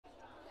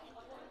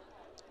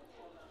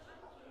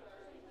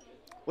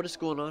What is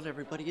going on,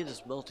 everybody? It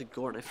is Melted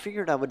Gore, and I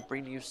figured I would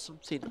bring you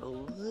something a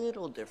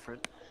little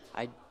different.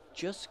 I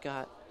just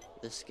got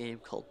this game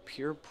called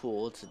Pure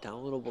Pool. It's a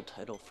downloadable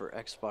title for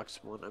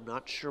Xbox One. I'm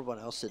not sure what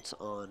else it's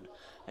on.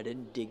 I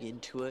didn't dig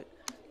into it.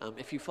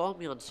 If you follow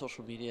me on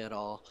social media at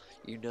all,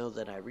 you know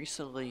that I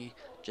recently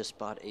just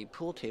bought a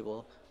pool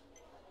table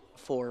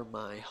for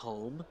my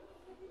home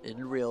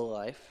in real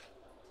life.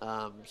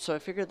 So I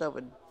figured that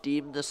would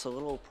deem this a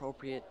little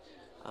appropriate.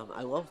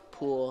 I love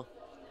pool.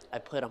 I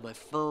play it on my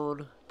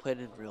phone, play it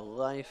in real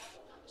life,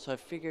 so I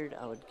figured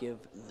I would give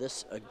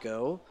this a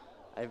go.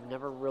 I've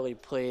never really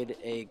played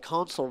a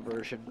console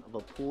version of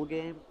a pool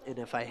game, and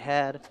if I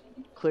had,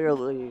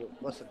 clearly it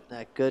wasn't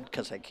that good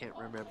because I can't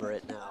remember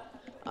it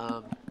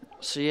now.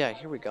 So yeah,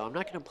 here we go. I'm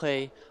not going to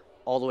play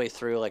all the way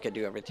through like I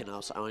do everything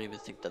else. I don't even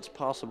think that's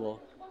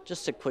possible.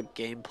 Just a quick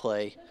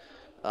gameplay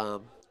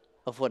um,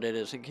 of what it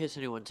is in case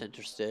anyone's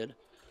interested.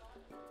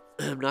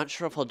 I'm not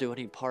sure if I'll do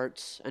any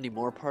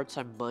more parts.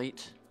 I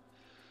might.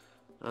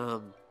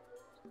 Um,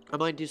 I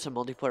might do some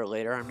multiplayer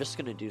later. I'm just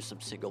gonna do some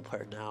single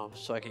player now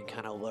so I can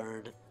kind of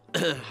learn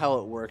how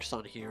it works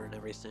on here and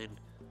everything.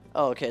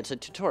 Oh, okay, it's a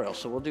tutorial,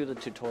 so we'll do the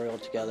tutorial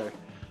together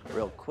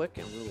real quick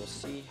and we will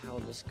see how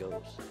this goes.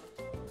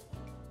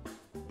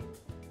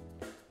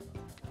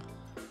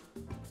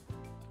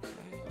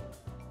 Okay.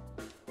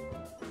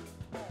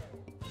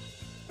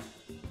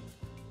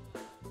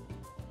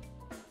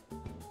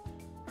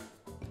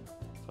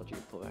 Told you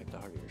to pull back the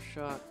harder your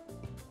shot.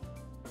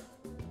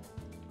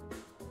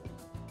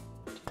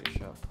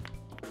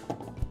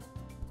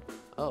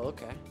 Oh,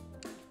 okay.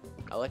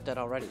 I like that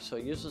already. So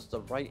it uses the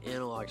right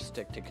analog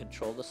stick to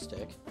control the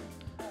stick.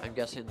 I'm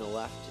guessing the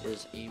left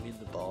is aiming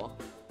the ball.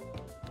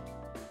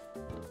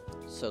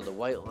 So the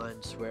white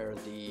line's where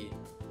the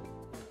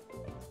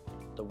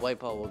white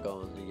ball will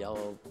go and the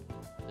yellow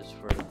is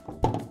where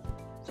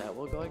that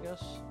will go, I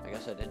guess. I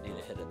guess I didn't need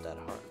to hit it that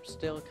hard. I'm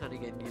still kind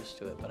of getting used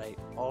to it, but I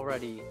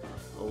already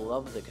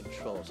love the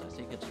controls. I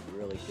think it's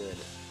really good.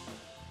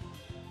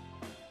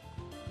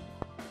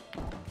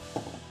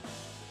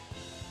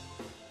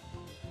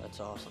 That's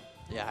awesome.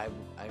 Yeah,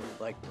 I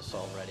like this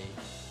already.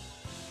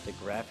 The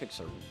graphics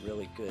are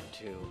really good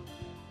too.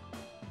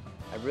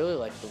 I really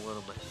like the one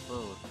on my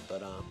phone,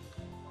 but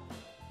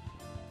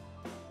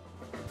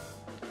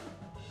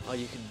oh,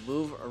 you can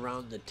move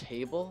around the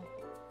table.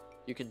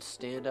 You can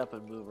stand up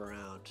and move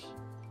around.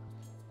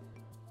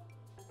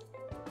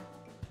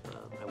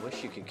 I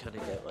wish you could kind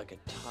of get like a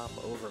top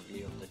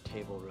overview of the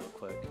table real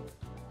quick.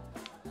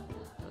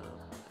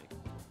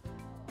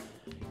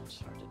 It's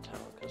hard to tell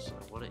because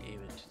I want to aim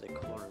into the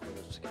corner, but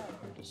it's kind of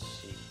hard to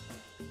see.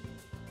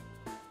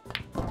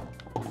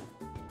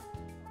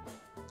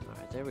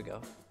 Alright, there we go.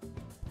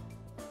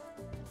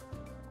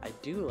 I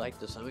do like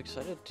this. I'm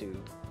excited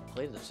to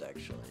play this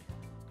actually.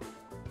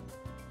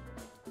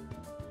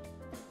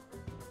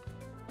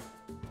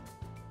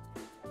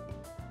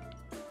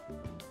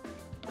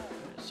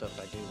 Alright, so if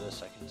I do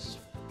this, I can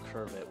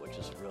curve it, which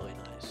is really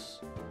nice.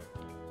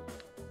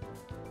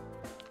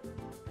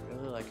 I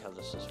really like how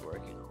this is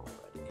working already.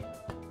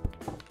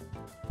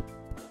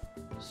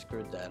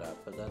 Screwed that up,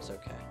 but that's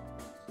okay.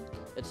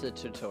 It's a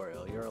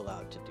tutorial. You're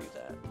allowed to do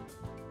that.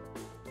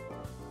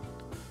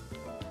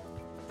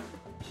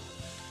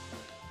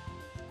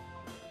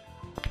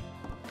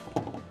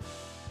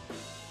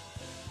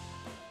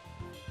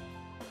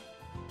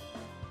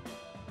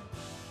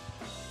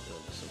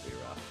 Oh, this will be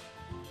rough.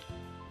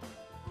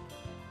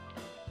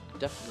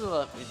 Definitely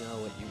let me know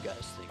what you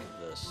guys think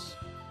of this.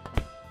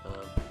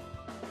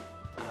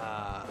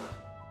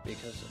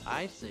 Because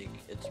I think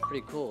it's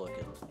pretty cool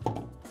looking.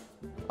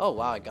 Oh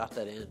wow, I got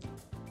that in.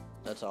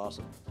 That's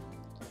awesome.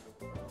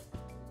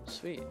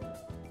 Sweet.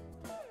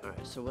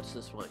 Alright, so what's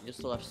this one? Use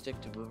the left stick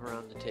to move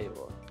around the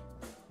table.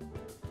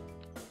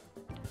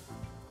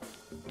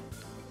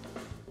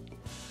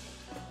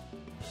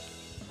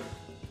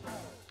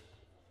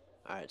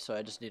 Alright, so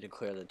I just need to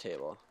clear the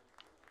table.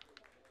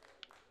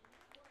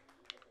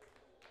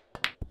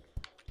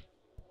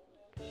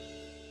 Alright,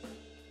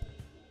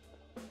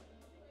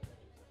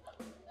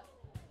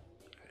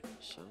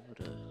 so I'm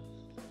gonna...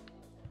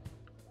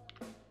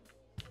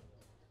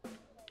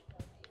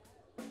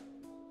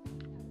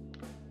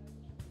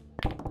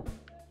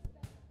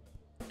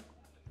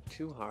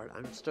 too hard.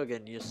 I'm still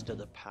getting used to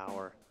the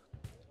power.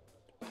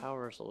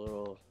 Power's a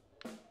little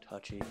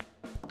touchy.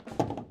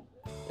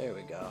 There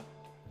we go.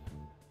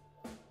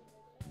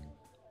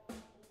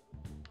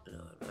 No,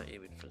 I'm not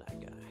aiming for that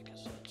guy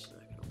because that's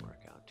not going to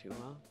work out too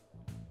well.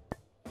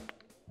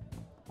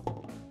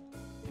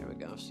 There we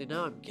go. See,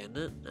 now I'm getting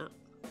it. Now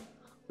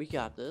we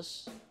got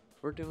this.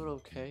 We're doing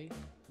okay.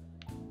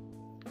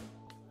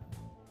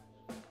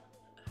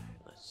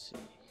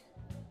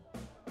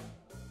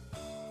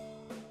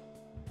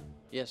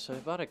 Yeah, so I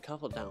bought a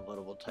couple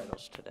downloadable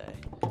titles today.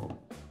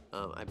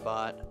 I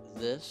bought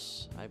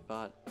this. I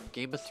bought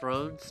Game of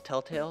Thrones,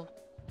 Telltale,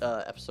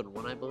 episode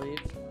 1, I believe.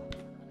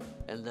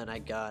 And then I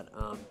got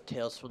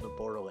Tales from the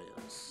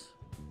Borderlands.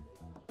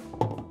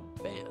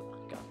 Bam,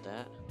 got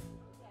that.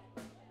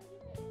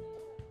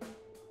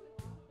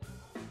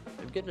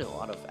 I'm getting a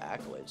lot of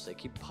accolades. They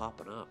keep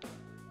popping up.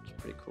 It's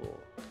pretty cool.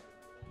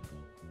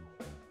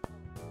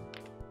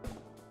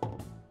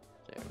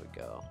 There we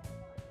go.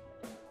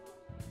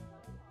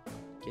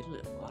 Getting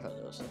a lot of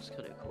those. That's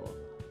kind of cool.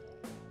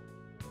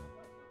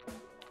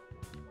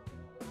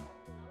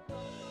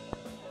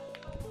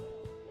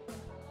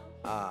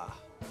 Ah.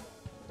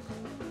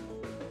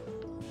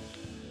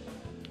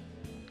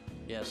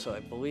 Yeah, so I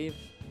believe,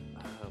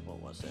 what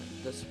was it?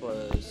 This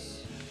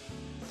was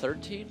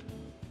 13,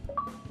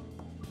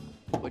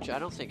 which I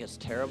don't think is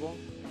terrible.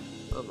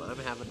 I'm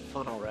having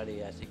fun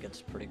already. I think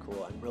it's pretty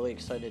cool. I'm really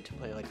excited to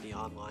play like the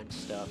online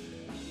stuff.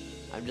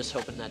 I'm just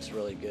hoping that's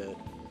really good.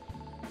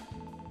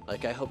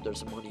 Like, I hope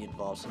there's money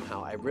involved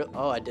somehow.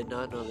 Oh, I did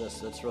not know this.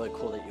 That's really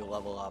cool that you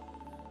level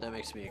up. That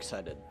makes me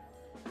excited.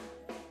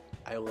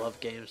 I love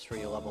games where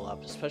you level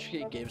up,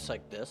 especially in games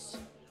like this.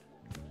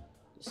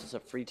 This is a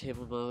free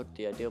table mode,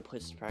 the ideal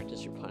place to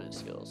practice your playing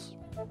skills.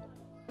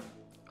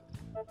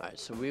 Alright,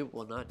 so we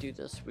will not do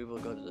this. We will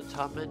go to the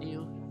top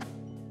menu.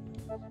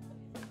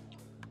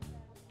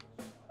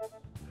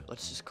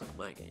 Let's just click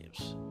My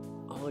Games.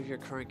 All of your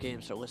current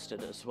games are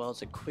listed, as well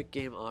as a quick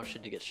game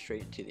option to get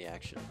straight into the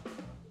action.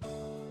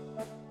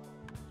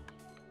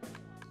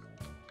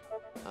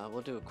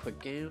 We'll do a quick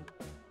game,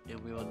 and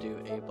we will do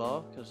a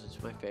ball, because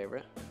it's my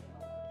favorite.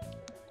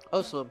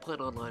 Oh, so I'm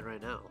playing online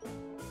right now.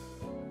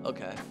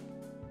 Okay.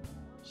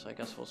 So I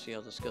guess we'll see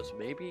how this goes.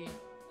 Maybe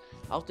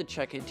I'll have to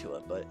check into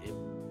it, but it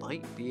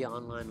might be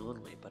online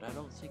only, but I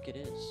don't think it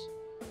is.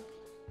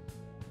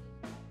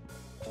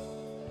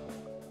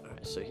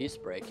 Alright, so he's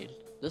breaking.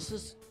 This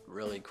is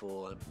really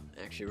cool. I'm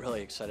actually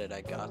really excited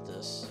I got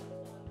this.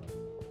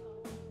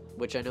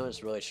 Which I know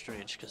is really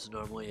strange, because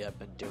normally I've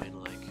been doing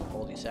like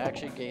all these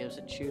action games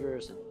and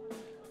shooters, and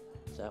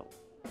is that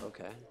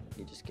okay?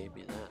 He just gave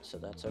me that, so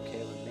that's okay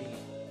with me.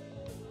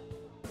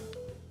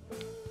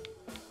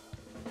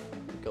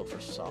 Go for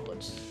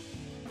solids.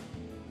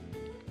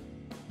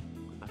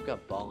 I've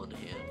got ball in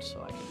hand,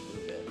 so I can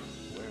move it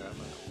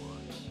wherever I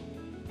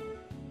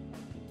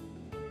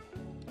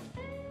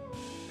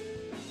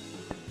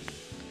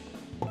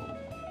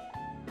want.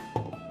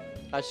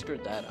 I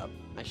screwed that up.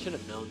 I should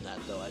have known that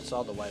though. I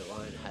saw the white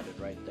line headed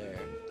right there.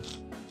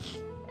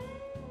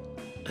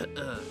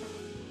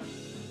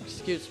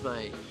 Excuse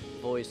my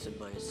voice and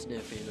my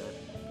sniffing.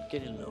 I'm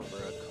getting over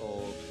a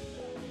cold.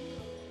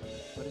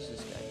 What is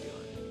this guy doing?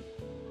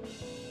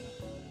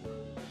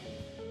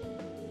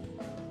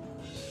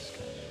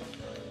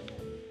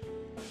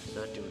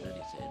 Not doing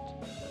anything.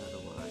 I don't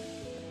know why.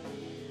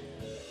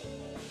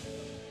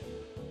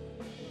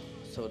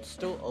 So it's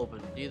still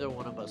open. Neither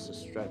one of us is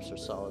stripes or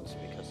solids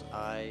because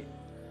I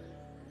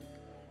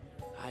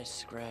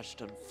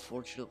scratched,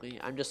 unfortunately.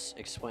 I'm just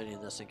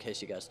explaining this in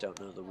case you guys don't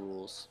know the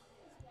rules.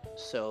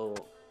 So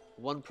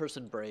one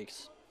person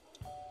breaks,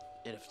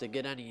 and if they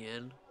get any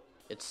in,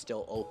 it's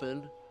still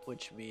open,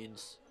 which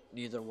means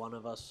neither one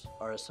of us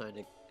are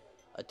assigned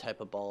a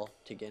type of ball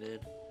to get in.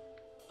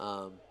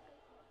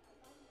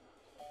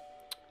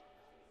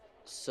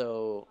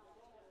 So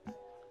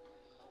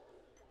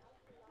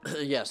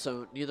yeah,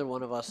 so neither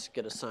one of us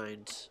get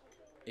assigned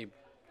a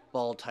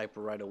ball type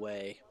right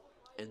away,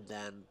 and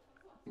then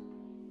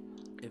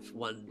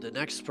when the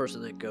next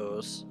person that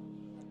goes,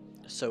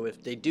 so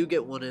if they do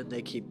get one in,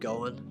 they keep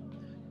going,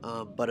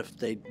 but if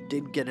they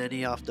didn't get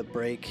any off the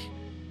break,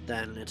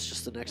 then it's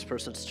just the next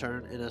person's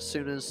turn. And as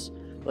soon as,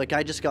 like,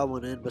 I just got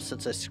one in, but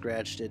since I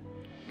scratched it,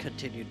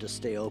 continued to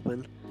stay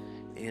open.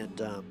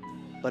 And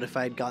but if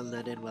I had gotten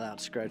that in without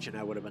scratching,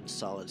 I would have been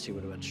solids. He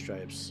would have been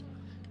stripes.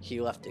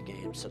 He left the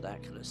game, so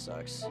that kind of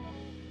sucks.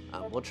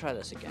 We'll try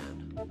this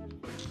again.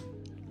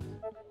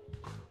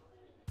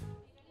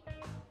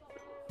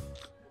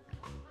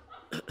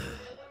 Okay.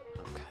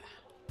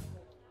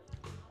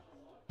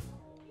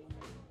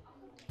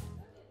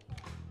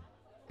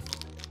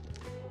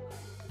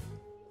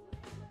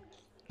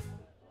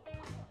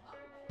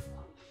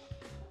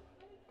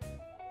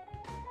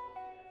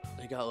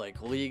 They got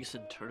like leagues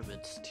and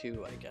tournaments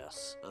too, I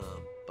guess.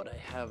 But I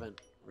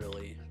haven't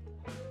really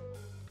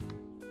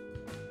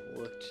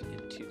looked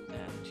into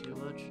that too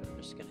much. I'm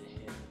just gonna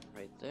hit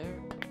right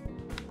there.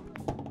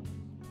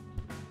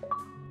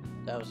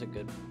 That was a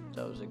good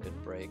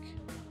break.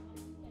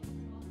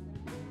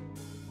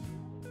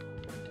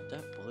 Did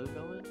that blue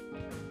go in?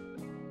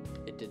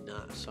 It did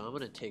not, so I'm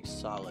gonna take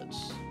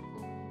solids.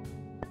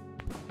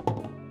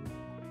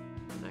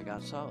 I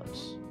got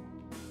solids.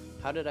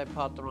 How did I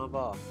pot the wrong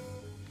ball?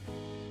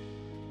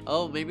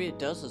 Oh, maybe it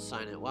does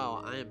assign it.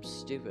 Wow, I am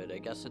stupid. I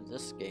guess in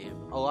this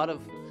game, a lot of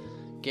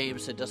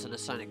games it doesn't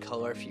assign a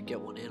color if you get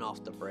one in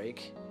off the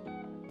break.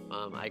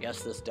 I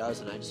guess this does,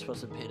 and I just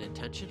wasn't paying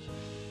attention.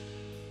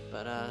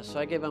 But so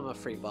I gave him a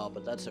free ball,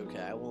 but that's okay.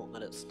 I won't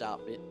let it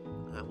stop me.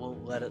 I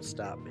won't let it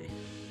stop me.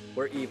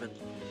 We're even,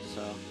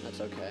 so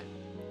that's okay.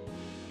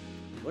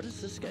 What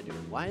is this guy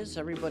doing? Why is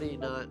everybody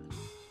not?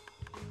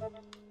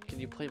 Can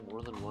you play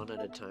more than one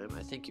at a time?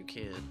 I think you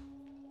can.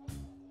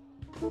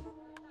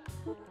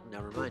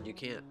 Never mind, you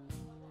can't.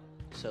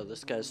 So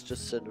this guy's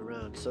just sitting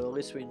around. So at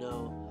least we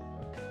know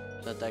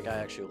that that guy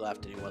actually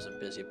left and he wasn't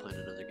busy playing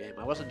another game.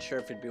 I wasn't sure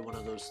if it'd be one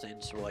of those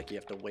things where like you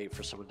have to wait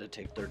for someone to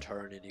take their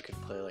turn and you can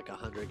play like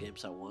 100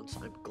 games at once.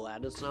 I'm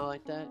glad it's not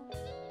like that,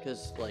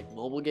 because like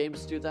mobile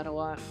games do that a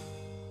lot.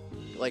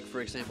 Like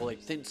for example, like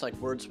things like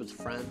Words with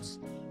Friends,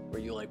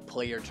 where you like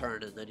play your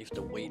turn and then you have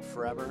to wait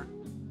forever.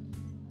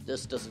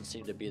 This doesn't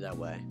seem to be that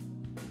way.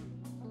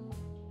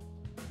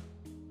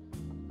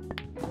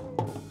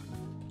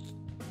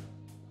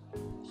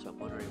 So I'm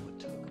wondering what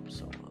took him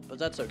so long, but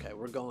that's okay.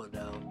 We're going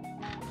down.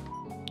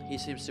 He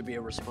seems to be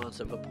a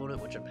responsive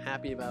opponent, which I'm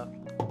happy about.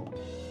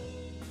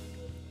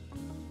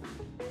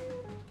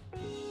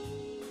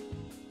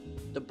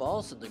 The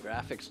balls and the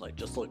graphics like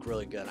just look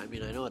really good. I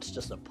mean, I know it's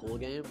just a pool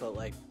game, but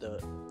like they're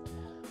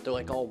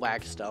like all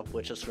waxed up,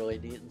 which is really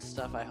neat and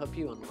stuff. I hope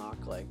you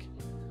unlock like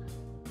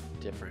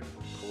different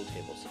pool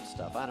tables and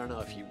stuff. I don't know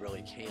if you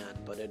really can,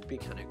 but it'd be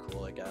kind of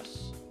cool, I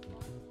guess.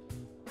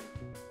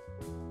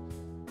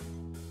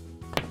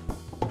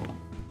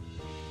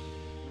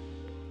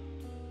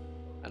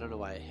 I don't know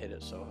why I hit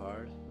it so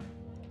hard,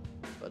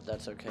 but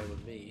that's okay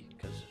with me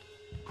because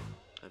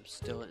I'm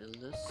still in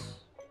this.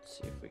 Let's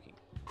see if we can.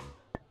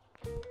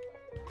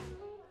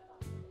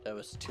 That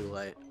was too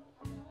late.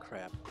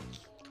 Crap.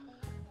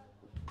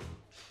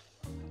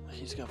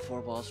 He's got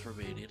 4 balls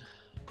remaining.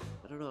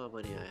 I don't know how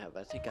many I have.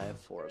 I think I have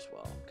 4 as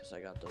well because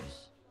I got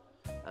those.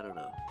 I don't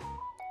know.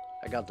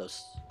 I got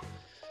those.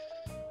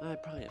 I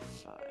probably have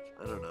 5.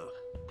 I don't know.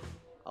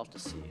 I'll have to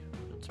see.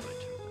 It's my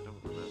turn. I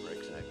don't remember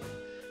exactly.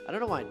 I don't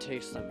know why it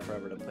takes them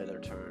forever to play their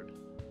turn.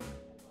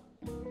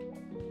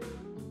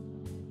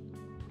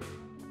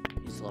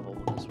 He's level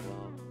 1 as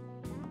well.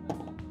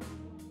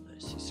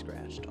 Nice, he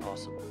scratched.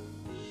 Awesome.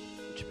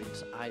 Which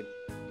means I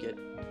get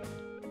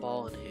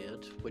ball in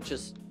hand, which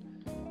is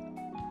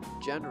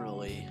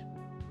generally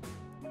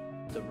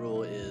the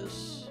rule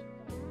is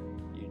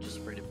you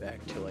just bring it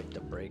back to like the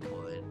break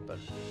line, but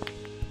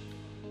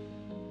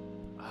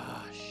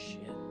shit.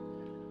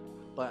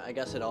 But I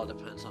guess it all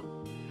depends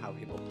on how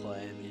people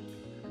play. I mean,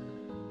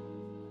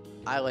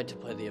 I like to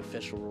play the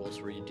official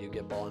rules where you do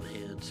get ball in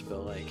hands,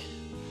 but like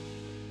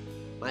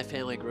my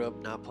family grew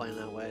up not playing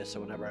that way, so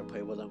whenever I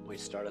play with them, we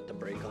start at the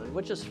break line,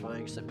 which is fine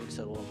because it makes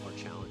it a little more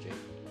challenging.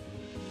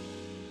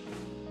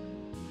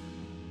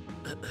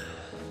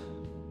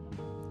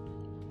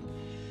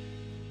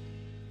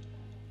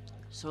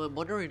 So I'm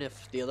wondering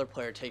if the other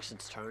player takes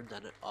its turn,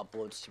 then it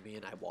uploads to me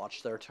and I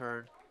watch their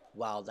turn.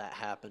 While that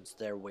happens,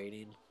 they're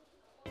waiting.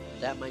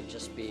 That might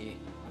just be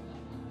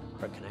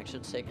for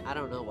connection's sake. I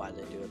don't know why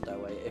they do it that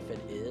way, if it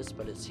is,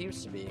 but it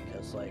seems to be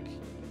because like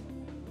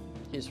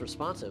he's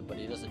responsive, but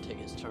he doesn't take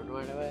his turn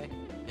right away,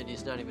 and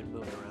he's not even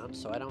moving around,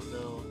 so I don't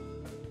know.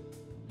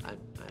 I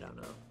don't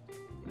know.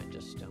 I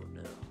just don't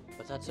know.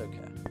 But that's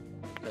okay,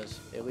 because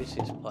at least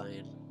he's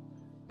playing,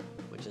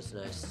 which is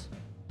nice.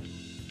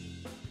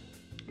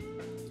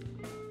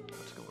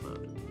 What's going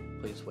on?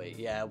 Please wait.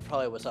 Yeah, it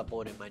probably was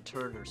uploading my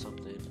turn or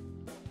something.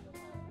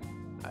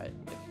 Alright,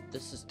 if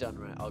this is done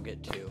right, I'll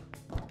get 2.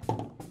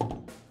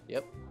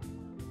 Yep.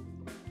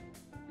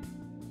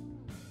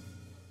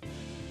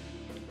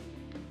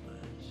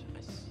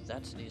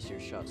 That's an easier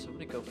shot, so I'm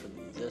gonna go for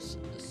this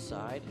on this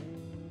side,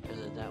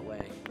 and then that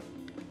way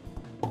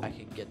I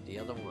can get the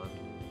other one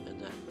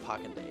and then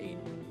pocket the 8.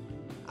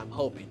 I'm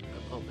hoping.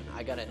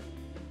 I got it.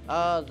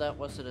 That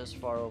wasn't as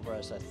far over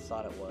as I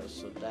thought it was,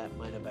 so that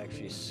might have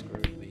actually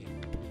screwed me.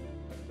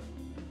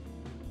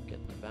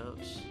 Get the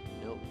bounce.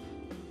 Nope.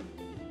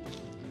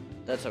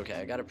 That's okay.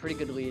 I got a pretty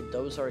good lead.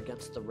 Those are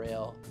against the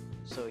rail,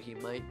 so he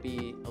might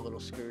be a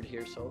little screwed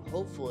here. So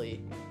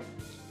hopefully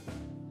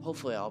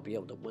I'll be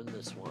able to win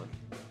this one.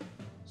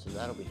 So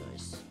that'll be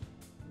nice.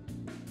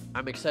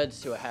 I'm excited to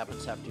see what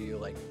happens after you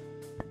like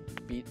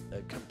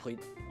complete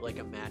like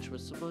a match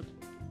with someone.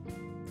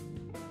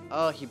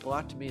 Oh, he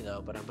blocked me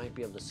though, but I might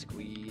be able to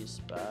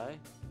squeeze by.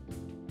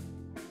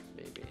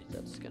 Maybe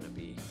that's gonna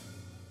be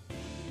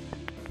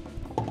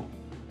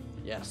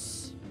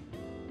yes.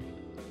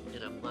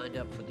 And I'm lined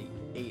up for the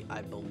 8,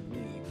 I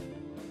believe.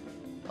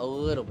 A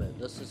little bit.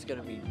 This is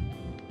gonna be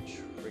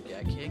tricky.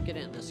 I can't get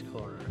in this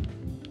corner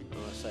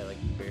unless I like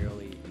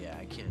barely. Yeah,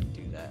 I can't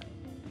do that.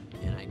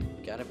 And I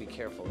gotta be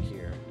careful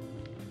here,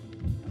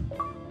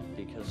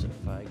 because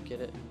if I get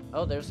it...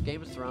 Oh, there's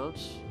Game of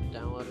Thrones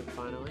downloaded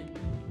finally.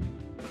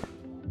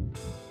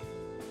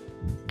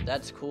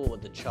 That's cool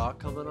with the chalk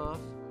coming off.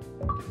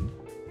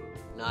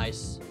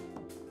 Nice.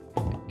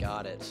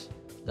 Got it.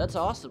 That's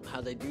awesome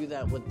how they do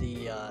that with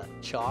the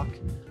chalk.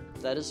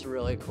 That is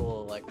really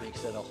cool. Like,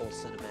 makes it a whole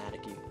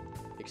cinematic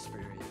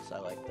experience. I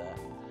like that.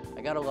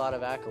 I got a lot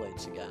of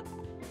accolades again.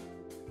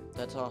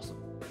 That's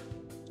awesome.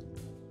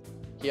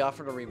 He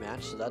offered a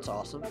rematch, so that's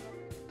awesome.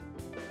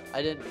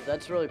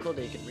 That's really cool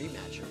that you can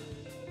rematch him.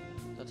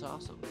 That's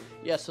awesome.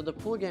 Yeah, so the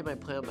pool game I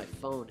play on my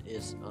phone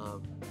is,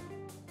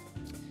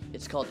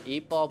 it's called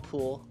 8-Ball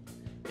Pool,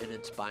 and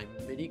it's by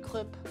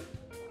Miniclip,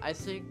 I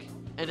think.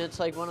 And it's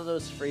like one of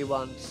those free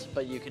ones,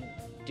 but you can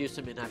do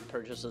some in-app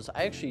purchases.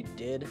 I actually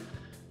did,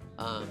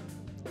 so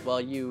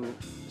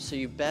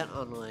you bet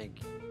on like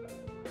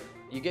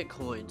you get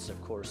coins,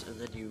 of course, and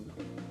then you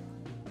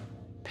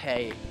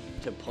pay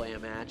to play a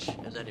match,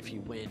 and then if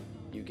you win,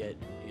 you get,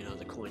 you know,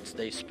 the coins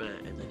they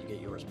spent, and then you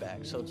get yours back.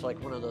 So it's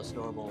like one of those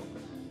normal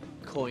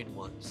coin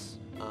ones,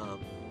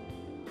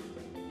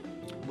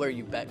 where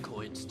you bet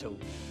coins to,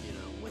 you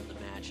know, win the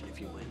match, and if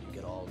you win, you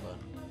get all the,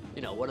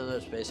 you know, one of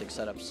those basic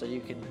setups. So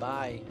you can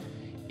buy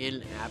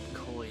in-app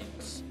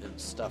coins and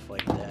stuff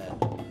like that,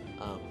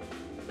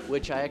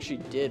 which I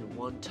actually did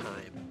one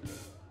time.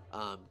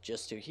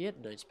 Just to, he had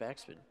a nice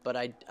backspin, but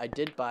I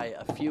did buy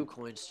a few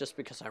coins just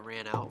because I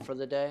ran out for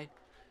the day,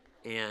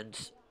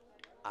 and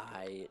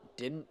I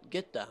didn't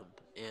get them,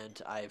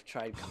 and I've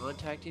tried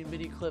contacting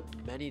Miniclip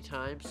many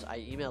times. I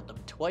emailed them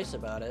twice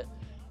about it,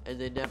 and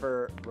they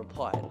never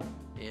replied,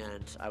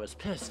 and I was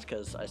pissed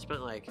because I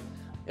spent like,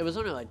 it was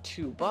only like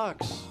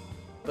 $2,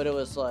 but it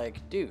was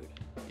like, dude,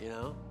 you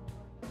know,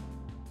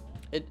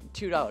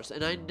 $2,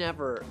 and I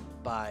never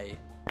buy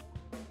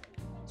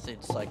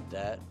things like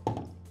that.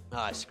 Oh,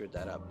 I screwed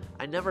that up.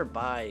 I never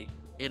buy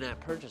in-app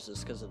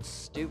purchases because it's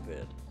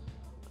stupid.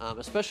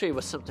 Especially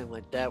with something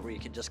like that where you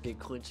can just get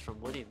coins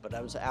from winning. But I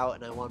was out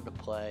and I wanted to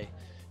play,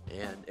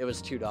 and it was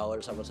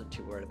 $2. I wasn't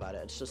too worried about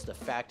it. It's just the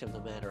fact of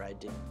the matter I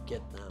didn't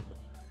get them.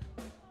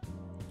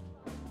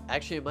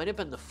 Actually, it might have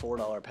been the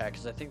 $4 pack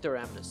because I think they were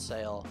having a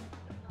sale.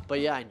 But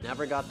yeah, I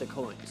never got the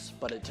coins.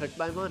 But it took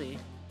my money,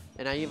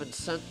 and I even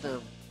sent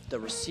them the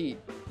receipt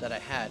that I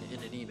had in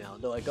an email.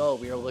 They're like, oh,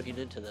 we are looking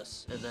into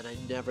this. And then I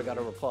never got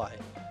a reply.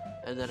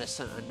 And then I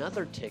sent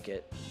another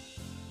ticket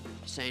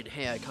saying,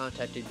 hey, I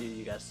contacted you,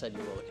 you guys said you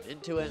were looking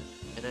into it,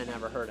 and I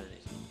never heard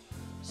anything.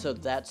 So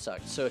that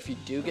sucked. So if you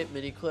do get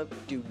Miniclip,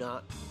 do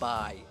not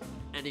buy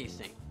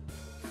anything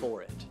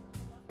for it.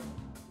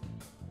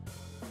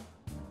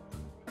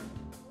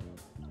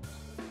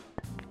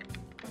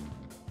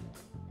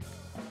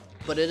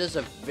 But it is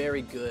a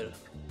very good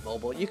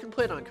mobile. You can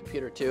play it on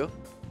computer too,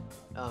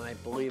 I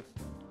believe,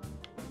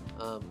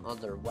 on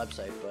their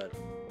website, but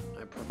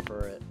I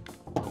prefer it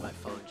on my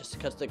phone just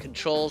because the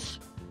controls.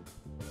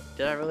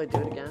 Did I really do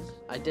it again?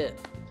 I did.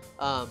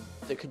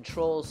 The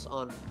controls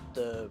on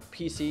the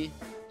PC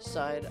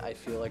side I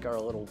feel like are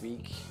a little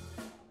weak.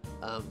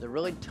 They're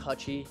really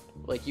touchy.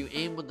 Like, you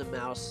aim with the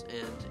mouse,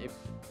 and if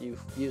you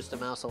use the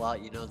mouse a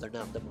lot, you know they're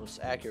not the most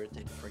accurate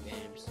thing for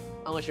games,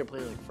 unless you're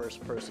playing like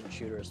first-person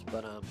shooters.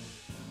 But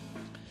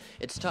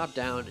it's top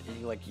down, and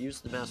you like use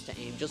the mouse to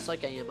aim, just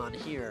like I am on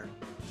here.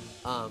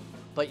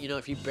 But you know,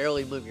 if you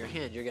barely move your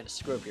hand, you're gonna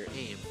screw up your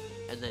aim,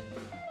 and then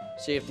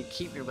so you have to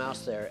keep your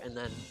mouse there, and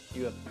then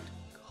you have to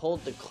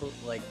hold the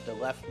the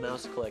left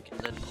mouse click, and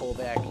then pull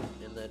back,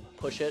 and then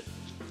push it.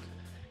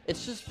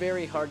 It's just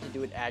very hard to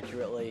do it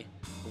accurately,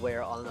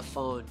 where on the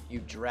phone you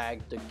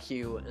drag the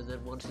cue, and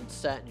then once it's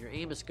set and your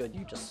aim is good,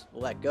 you just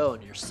let go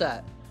and you're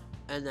set,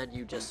 and then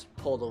you just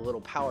pull the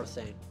little power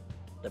thing,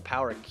 the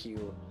power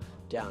cue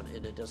down,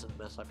 and it doesn't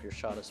mess up your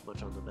shot as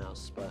much on the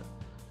mouse. But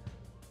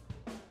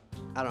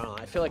I don't know,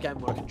 I feel like I have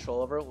more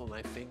control over it with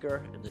my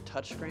finger and the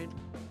touchscreen.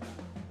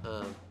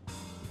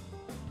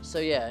 So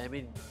yeah, I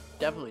mean,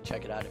 definitely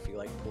check it out if you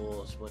like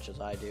pool as much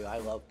as I do. I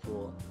love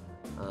pool,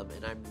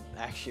 and I'm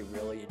actually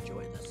really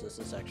enjoying this. This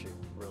is actually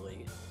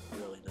really,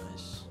 really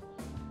nice.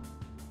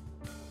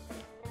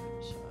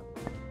 So,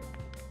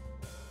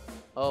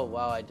 oh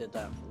wow, I did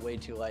that way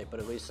too light, but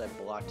at least I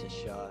blocked his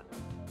shot.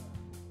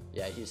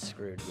 Yeah, he's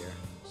screwed here,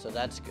 so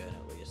that's good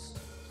at least.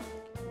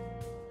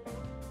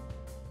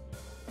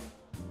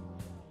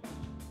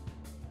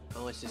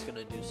 Unless he's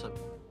gonna do some,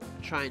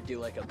 try and do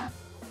like a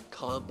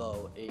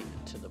combo 8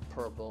 into the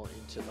purple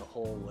into the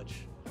hole,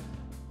 which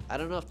I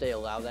don't know if they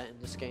allow that in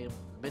this game.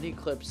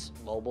 Miniclip's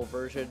mobile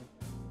version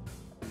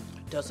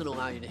doesn't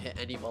allow you to hit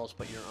any balls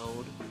but your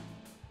own,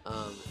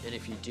 and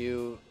if you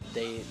do,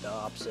 the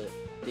opposite,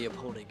 the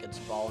opponent gets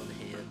ball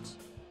in hands,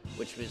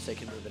 which means they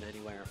can move it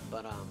anywhere.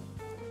 But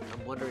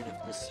I'm wondering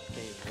if this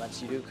game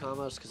lets you do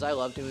combos, because I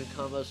love doing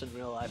combos in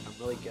real life.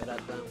 I'm really good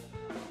at them.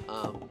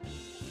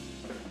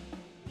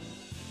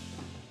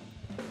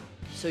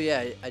 So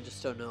yeah, I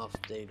just don't know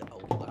if they'd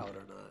allow it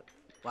or not.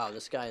 Wow,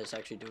 this guy is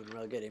actually doing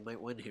really good. He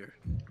might win here.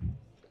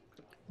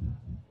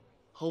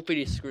 Hoping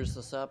he screws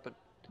this up and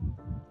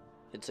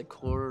it's a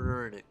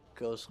corner and it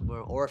goes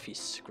somewhere. Or if he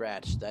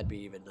scratched, that'd be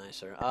even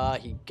nicer. Ah,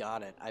 he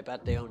got it. I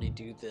bet they only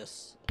do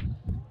this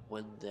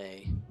when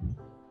they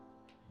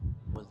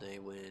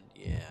win.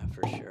 Yeah,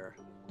 for sure.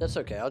 That's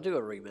okay. I'll do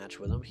a rematch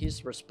with him.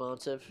 He's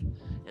responsive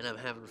and I'm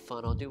having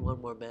fun. I'll do one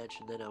more match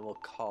and then I will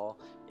call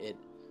it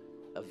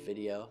a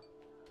video.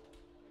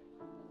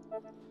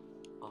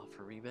 Off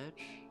a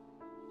rematch.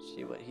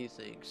 See what he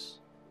thinks.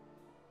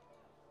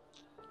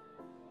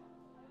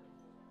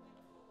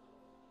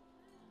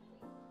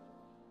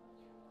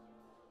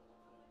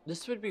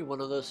 This would be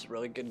one of those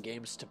really good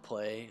games to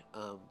play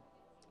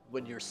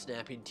when you're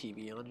snapping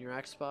TV on your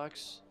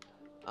Xbox.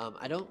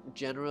 I don't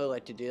generally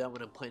like to do that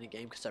when I'm playing a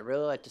game because I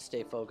really like to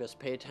stay focused,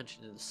 pay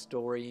attention to the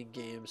story in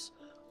games,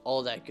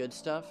 all that good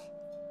stuff.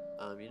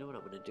 You know what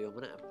I'm going to do? I'm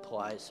going to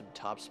apply some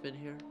topspin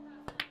here.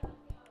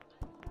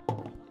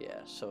 Yeah,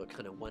 so it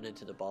kind of went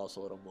into the balls a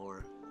little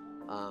more.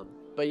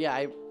 But yeah,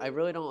 I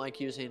really don't like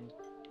using.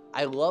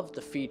 I love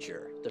the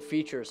feature. The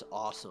feature is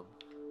awesome.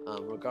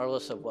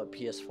 Regardless of what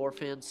PS4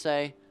 fans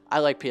say, I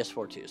like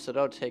PS4 too. So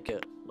don't take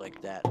it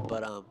like that.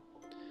 But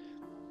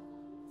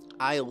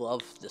I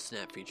love the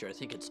snap feature. I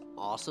think it's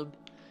awesome.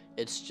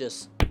 It's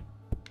just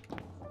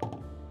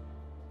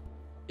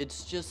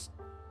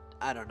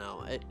I don't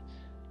know.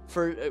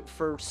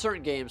 For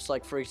certain games,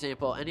 like for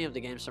example, any of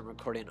the games I'm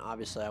recording,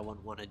 obviously I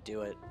wouldn't want to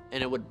do it,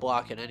 and it would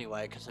block it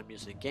anyway because I'm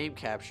using game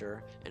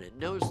capture and it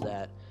knows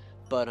that.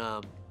 But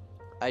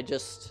I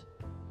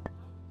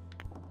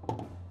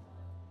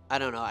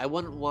don't know. I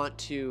wouldn't want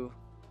to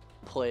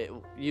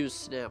use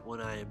snap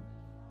when I'm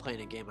playing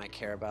a game I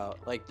care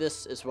about. Like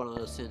this is one of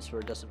those things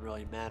where it doesn't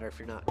really matter if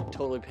you're not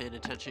totally paying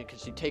attention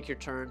because you take your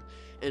turn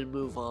and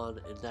move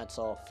on, and that's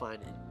all fine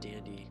and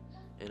dandy.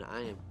 And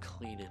I am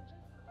cleaning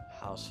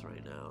house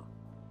right now.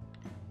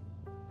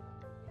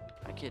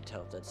 I can't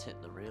tell if that's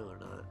hitting the rail or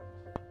not.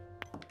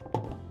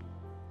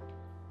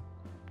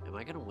 Am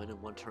I gonna win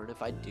in one turn?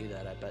 If I do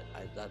that, I bet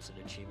that's an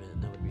achievement,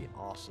 and that would be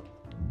awesome.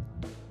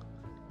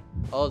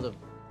 Oh, the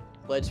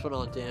lights went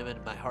on dim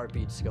and my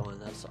heartbeat's going.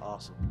 That's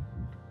awesome.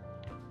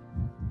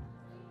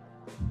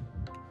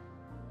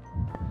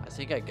 I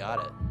think I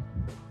got it.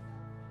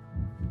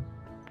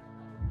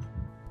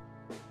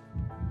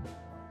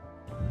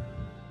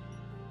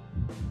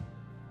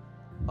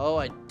 Oh,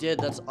 I did.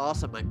 That's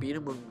awesome. I beat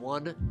him in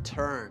one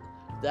turn.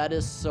 That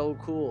is so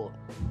cool.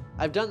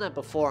 I've done that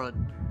before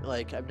on,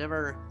 like, I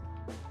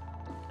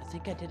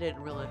think I did it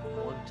in real life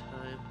one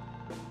time.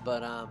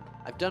 But,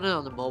 I've done it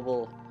on the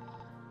mobile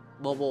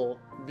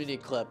mini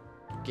clip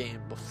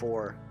game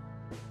before.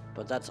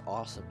 But that's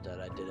awesome that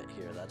I did it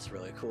here. That's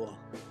really cool.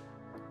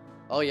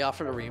 Oh, you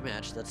offered a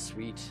rematch. That's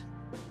sweet.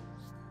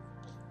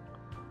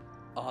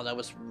 Oh, that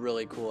was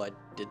really cool. I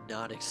did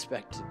not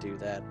expect to do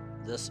that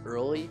this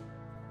early.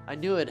 I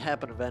knew it'd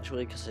happen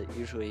eventually because it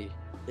usually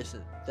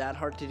isn't that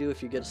hard to do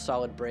if you get a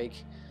solid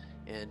break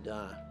and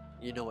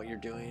you know what you're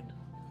doing.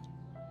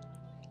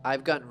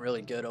 I've gotten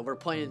really good over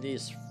playing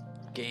these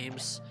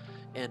games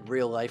in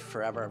real life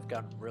forever. I've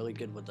gotten really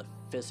good with the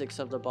physics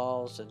of the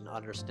balls and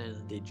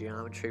understanding the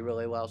geometry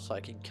really well, so I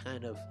can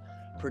kind of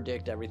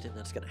predict everything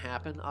that's going to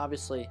happen.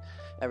 Obviously,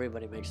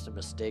 everybody makes some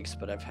mistakes,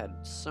 but I've had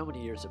so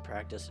many years of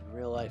practice in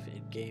real life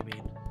and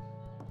gaming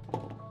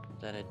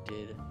that I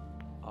did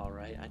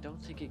alright. I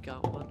don't think he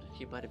got one.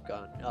 He might have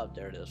gone. Oh,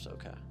 there it is.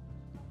 Okay.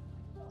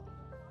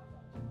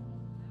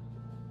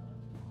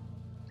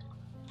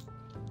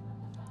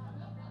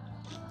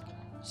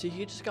 See,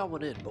 he just got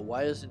one in, but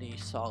why isn't he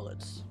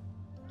solids?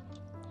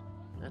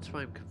 That's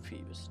why I'm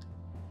confused.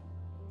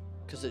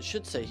 Because it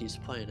should say he's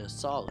playing as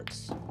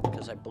solids,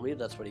 because I believe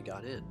that's what he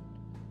got in.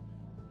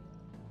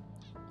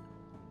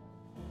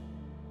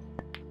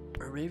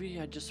 Or maybe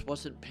I just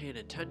wasn't paying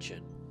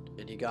attention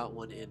and he got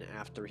one in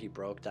after he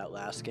broke that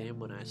last game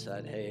when I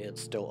said, hey,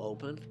 it's still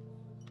open.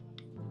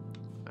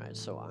 Alright,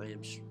 so I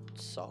am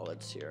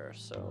solids here,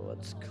 so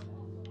let's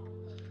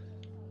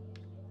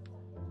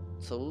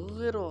it's a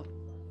little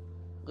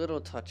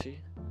touchy,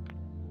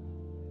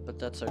 but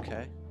that's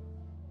okay.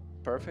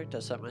 Perfect, I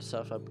set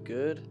myself up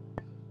good.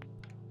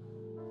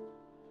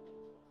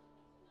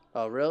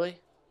 Oh, really?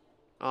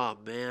 Oh,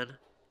 man.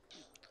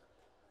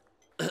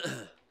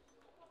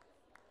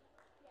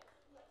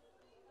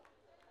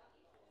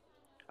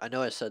 I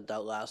know I said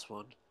that last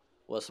one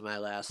was my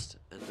last,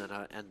 and then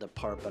I end the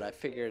part, but I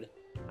figured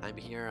I'm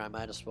here, I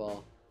might as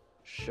well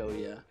show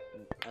you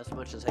as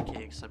much as I can,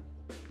 because I'm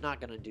not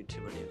going to do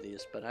too many of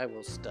these, but I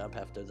will stop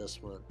after this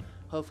one.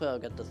 Hopefully I'll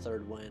get the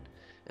third win,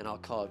 and I'll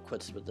call it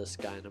quits with this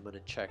guy, and I'm going to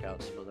check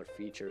out some other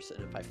features,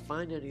 and if I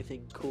find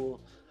anything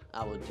cool,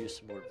 I will do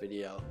some more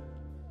video.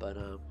 But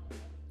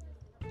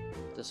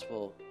this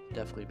will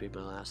definitely be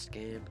my last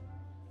game.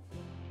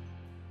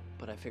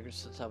 But I figured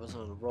since I was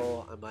on a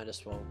roll, I might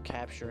as well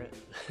capture it.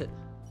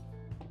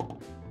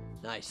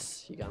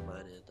 Nice, he got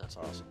mine in. That's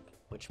awesome.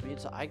 Which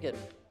means I get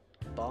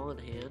ball in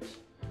hand.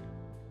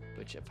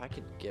 Which if I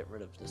could get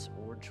rid of this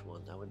orange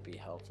one, that would be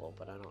helpful.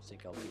 But I don't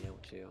think I'll be able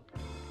to.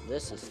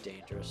 This is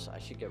dangerous. I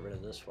should get rid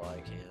of this while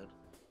I can.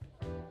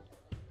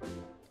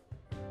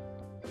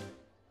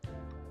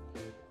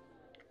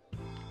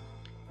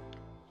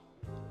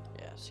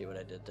 Yeah, see what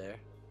I did there?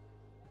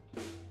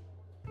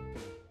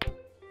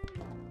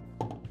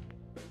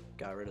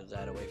 Got rid of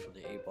that away from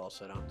the 8 ball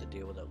so I don't have to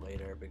deal with it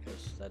later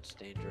because that's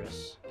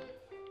dangerous.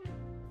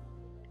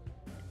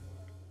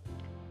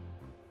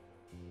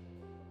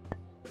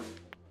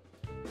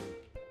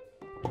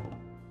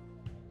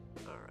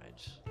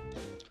 Alright.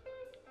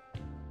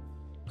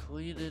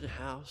 Cleaning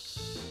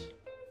house.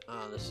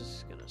 Oh, this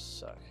is gonna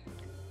suck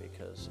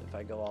because if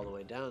I go all the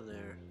way down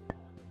there.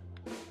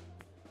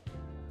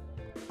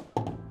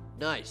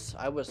 Nice!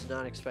 I was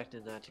not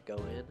expecting that to go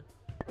in.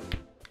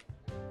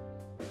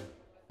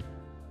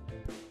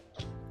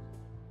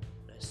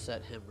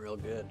 Set him real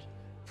good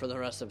for the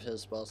rest of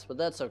his balls, but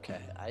that's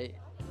okay.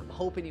 I'm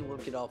hoping he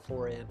won't get all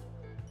 4 in.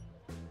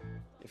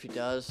 If he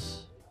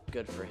does,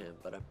 good for him,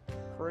 but I'm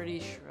pretty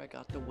sure I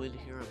got the win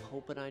here. I'm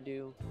hoping I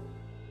do.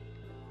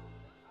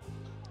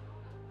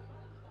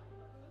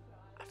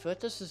 feel like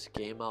this is a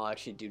game I'll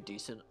actually do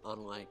decent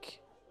on, like...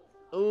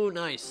 Oh,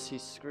 nice! He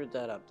screwed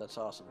that up. That's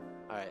awesome.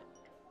 Alright.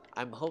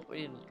 I'm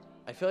hoping...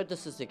 I feel like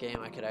this is the game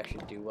I could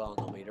actually do well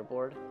on the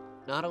leaderboard.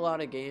 Not a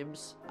lot of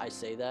games, I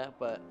say that,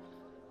 but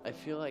I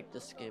feel like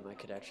this game I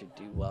could actually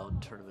do well in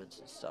tournaments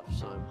and stuff.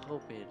 So I'm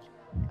hoping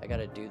I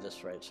gotta do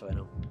this right so I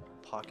don't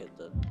pocket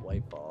the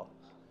white ball.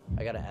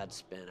 I gotta add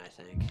spin, I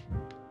think.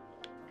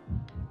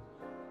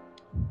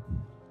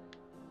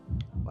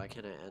 Why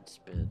can't I add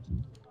spin?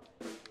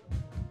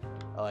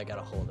 Oh, I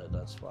gotta hold it,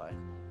 that's why.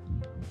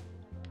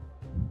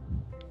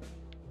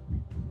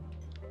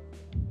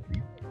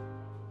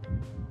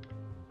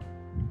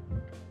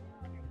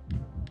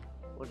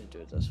 I want to do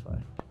it this way.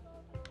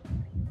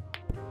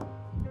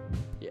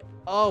 Yeah.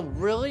 Oh,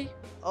 really?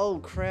 Oh,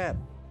 crap.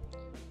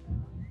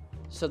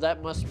 So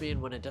that must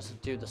mean when it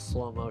doesn't do the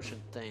slow motion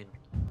thing,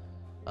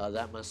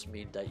 that must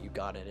mean that you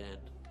got it in,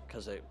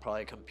 because it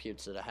probably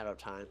computes it ahead of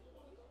time.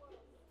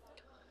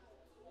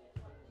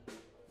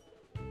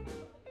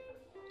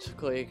 So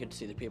clearly you can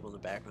see the people in the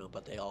background,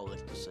 but they all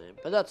look the same.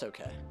 But that's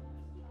okay.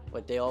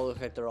 Like, they all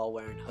look like they're all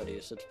wearing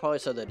hoodies. It's probably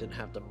so they didn't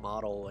have to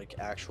model, like,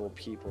 actual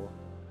people.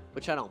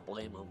 Which I don't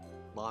blame them.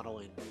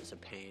 Modeling is a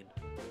pain.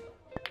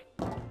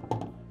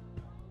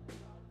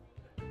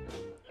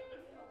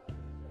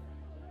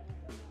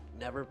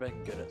 Never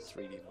been good at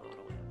 3D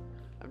modeling.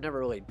 I've never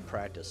really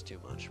practiced too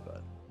much,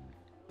 but...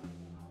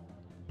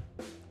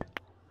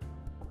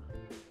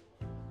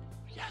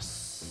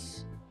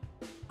 Yes!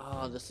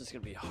 Oh, this is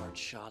gonna be a hard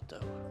shot, though.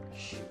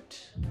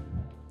 Shoot.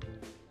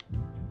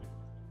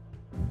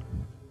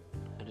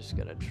 I just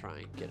gotta try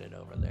and get it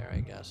over there, I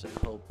guess, and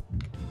hope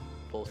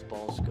both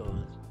balls go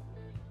in.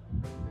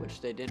 Which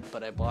they didn't,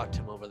 but I blocked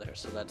him over there,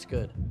 so that's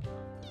good.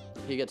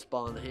 He gets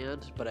ball in the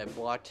hand, but I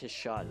blocked his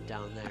shot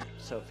down there.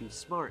 So if he's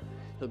smart,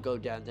 he'll go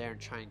down there and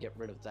try and get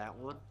rid of that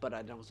one, but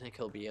I don't think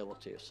he'll be able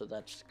to, so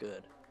that's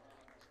good.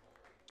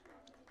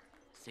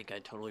 I think I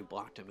totally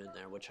blocked him in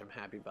there, which I'm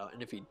happy about.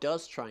 And if he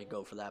does try and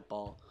go for that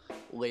ball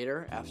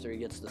later, after he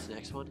gets this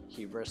next one,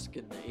 he risks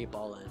getting the 8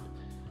 ball in.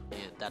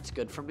 And that's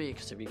good for me,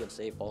 because if he gets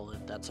the 8 ball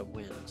in, that's a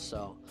win.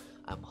 So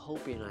I'm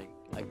hoping I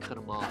cut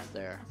him off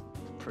there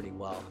pretty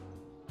well.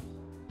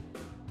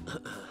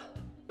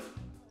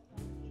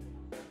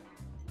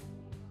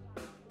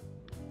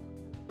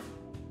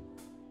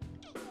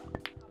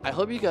 I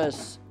hope you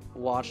guys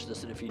watch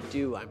this, and if you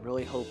do, I'm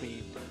really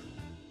hoping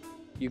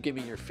you give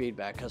me your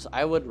feedback, because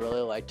I would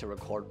really like to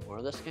record more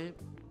of this game.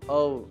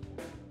 Oh,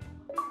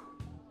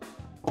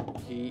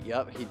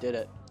 yep, he did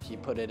it. He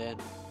put it in.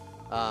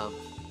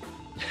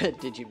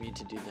 Did you mean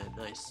to do that?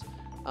 Nice.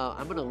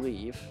 I'm gonna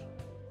leave.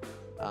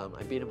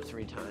 I beat him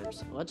 3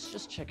 times. Let's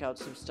just check out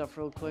some stuff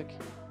real quick.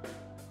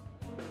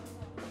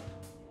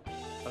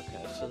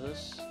 Okay, so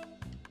this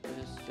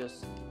is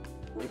just,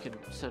 you can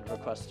send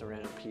requests to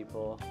random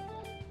people.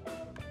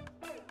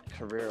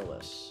 Career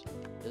list.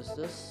 Is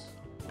this?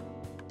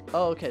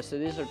 Oh, okay, so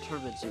these are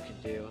tournaments you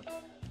can do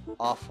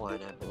offline,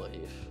 I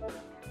believe.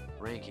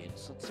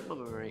 Rankings. Let's see what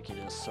my ranking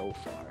is so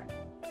far.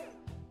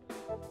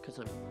 Because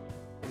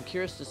I'm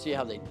curious to see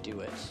how they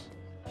do it.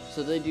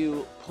 So they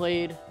do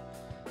played,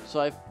 so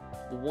I've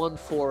won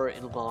 4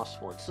 and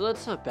lost 1. So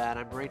that's not bad.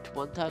 I'm ranked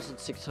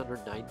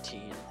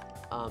 1,619.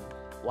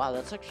 Wow,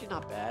 that's actually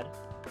not bad.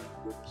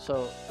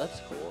 So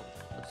that's cool.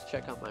 Let's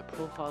check out my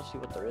profile, see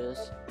what there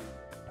is.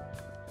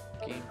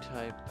 Game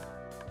type.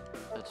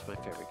 That's my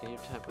favorite game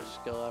type of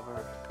skill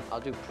ever.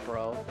 I'll do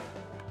pro,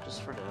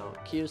 just for now.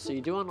 Cues, so you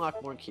do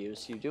unlock more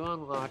cues. You do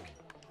unlock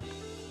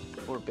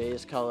more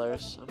base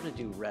colors. I'm gonna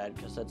do red,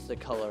 because that's the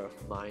color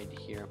of mine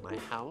here in my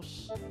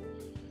house.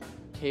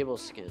 Table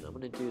skin. I'm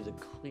gonna do the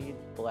clean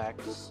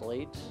black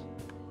slate,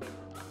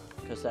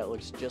 because that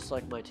looks just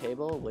like my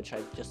table, which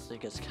I just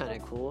think is kind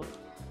of cool.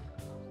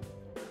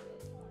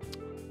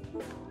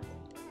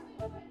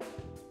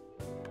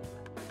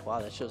 Wow,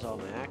 that shows all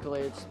my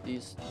accolades.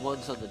 These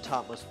ones on the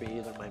top must be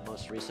either my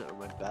most recent or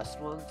my best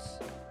ones.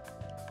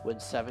 Win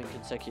 7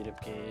 consecutive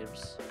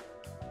games.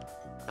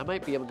 I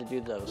might be able to do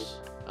those,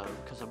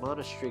 because I'm on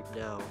a streak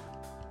now.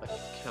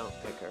 Account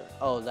picker.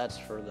 Oh, that's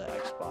for the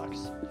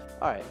Xbox.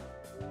 Alright.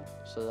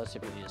 So that's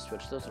if you need to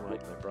switch. Those are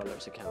like my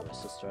brother's account, my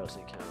sister's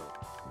account.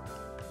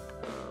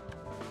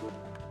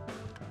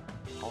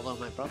 Although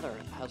my brother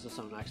has his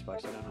own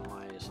Xbox, I don't know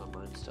why he's on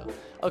mine still.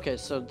 Okay,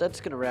 so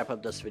that's going to wrap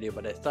up this video,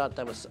 but I thought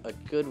that was a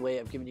good way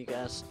of giving you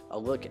guys a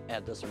look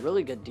at this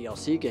really good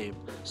DLC game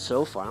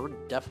so far. I'm going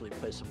to definitely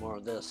play some more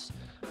of this.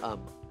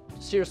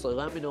 Seriously,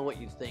 let me know what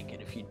you think,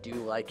 and if you do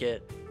like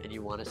it and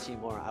you want to see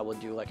more, I will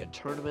do like a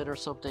tournament or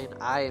something.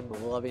 I am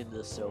loving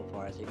this so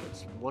far. I think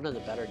it's one of the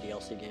better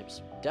DLC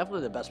games.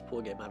 Definitely the best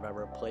pool game I've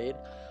ever played.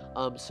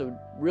 So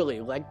really,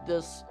 like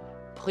this,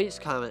 please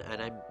comment,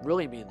 and I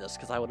really mean this,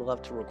 because I would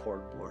love to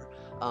record more.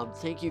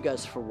 Thank you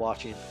guys for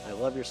watching. I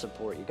love your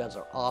support. You guys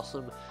are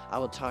awesome. I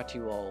will talk to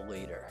you all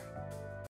later.